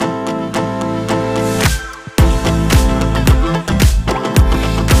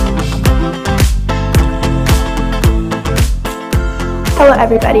Hello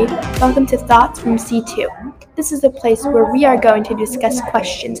everybody, welcome to Thoughts from C2. This is a place where we are going to discuss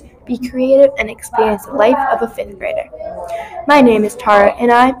questions, be creative, and experience the life of a 5th grader. My name is Tara,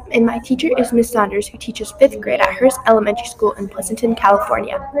 and my teacher is Miss Saunders, who teaches 5th grade at Hearst Elementary School in Pleasanton,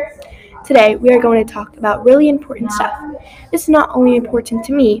 California. Today, we are going to talk about really important stuff. This is not only important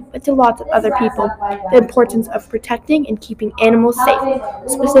to me, but to lots of other people, the importance of protecting and keeping animals safe,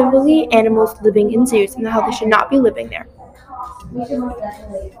 specifically animals living in zoos and how they should not be living there.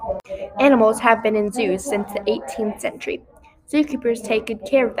 Animals have been in zoos since the 18th century. Zookeepers take good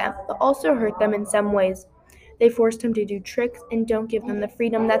care of them, but also hurt them in some ways. They force them to do tricks and don't give them the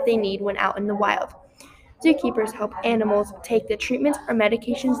freedom that they need when out in the wild. Zookeepers help animals take the treatments or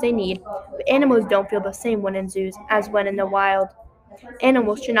medications they need, but animals don't feel the same when in zoos as when in the wild.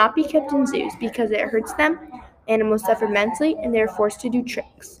 Animals should not be kept in zoos because it hurts them, animals suffer mentally, and they are forced to do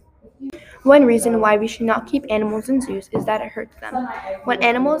tricks. One reason why we should not keep animals in zoos is that it hurts them. When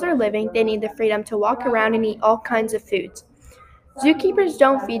animals are living, they need the freedom to walk around and eat all kinds of foods. Zookeepers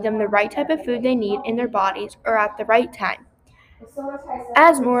don't feed them the right type of food they need in their bodies or at the right time.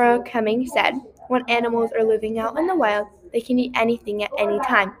 As Maura Cumming said, when animals are living out in the wild, they can eat anything at any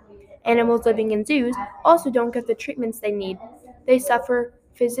time. Animals living in zoos also don't get the treatments they need. They suffer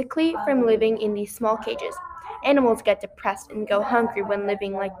physically from living in these small cages. Animals get depressed and go hungry when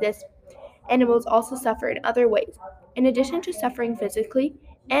living like this. Animals also suffer in other ways. In addition to suffering physically,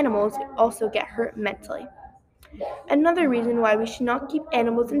 animals also get hurt mentally. Another reason why we should not keep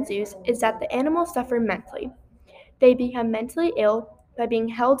animals in zoos is that the animals suffer mentally. They become mentally ill by being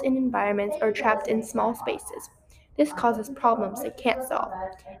held in environments or trapped in small spaces. This causes problems they can't solve.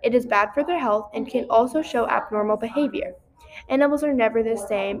 It is bad for their health and can also show abnormal behavior. Animals are never the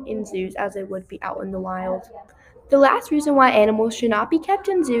same in zoos as they would be out in the wild. The last reason why animals should not be kept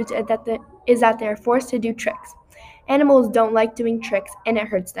in zoos is that they are forced to do tricks. Animals don't like doing tricks and it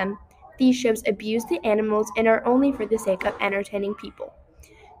hurts them. These shows abuse the animals and are only for the sake of entertaining people.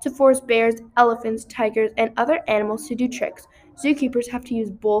 To force bears, elephants, tigers, and other animals to do tricks, zookeepers have to use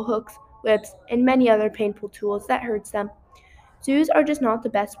bull hooks, whips, and many other painful tools that hurts them. Zoos are just not the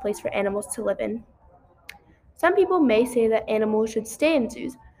best place for animals to live in. Some people may say that animals should stay in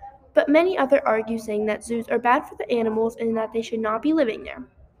zoos, but many others argue saying that zoos are bad for the animals and that they should not be living there.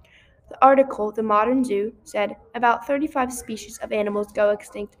 The article, The Modern Zoo, said about 35 species of animals go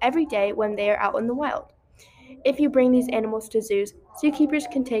extinct every day when they are out in the wild. If you bring these animals to zoos,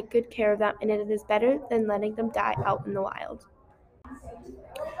 zookeepers can take good care of them and it is better than letting them die out in the wild.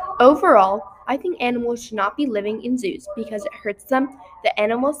 Overall, I think animals should not be living in zoos because it hurts them, the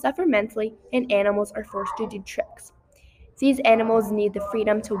animals suffer mentally, and animals are forced to do tricks. These animals need the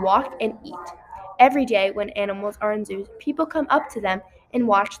freedom to walk and eat. Every day when animals are in zoos, people come up to them and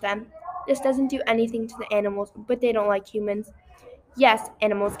watch them. This doesn't do anything to the animals, but they don't like humans. Yes,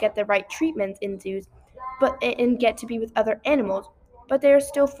 animals get the right treatments in zoos, and get to be with other animals, but they are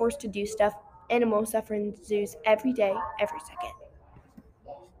still forced to do stuff. Animals suffer in zoos every day, every second.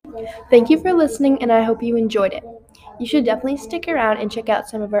 Thank you for listening, and I hope you enjoyed it. You should definitely stick around and check out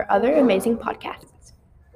some of our other amazing podcasts.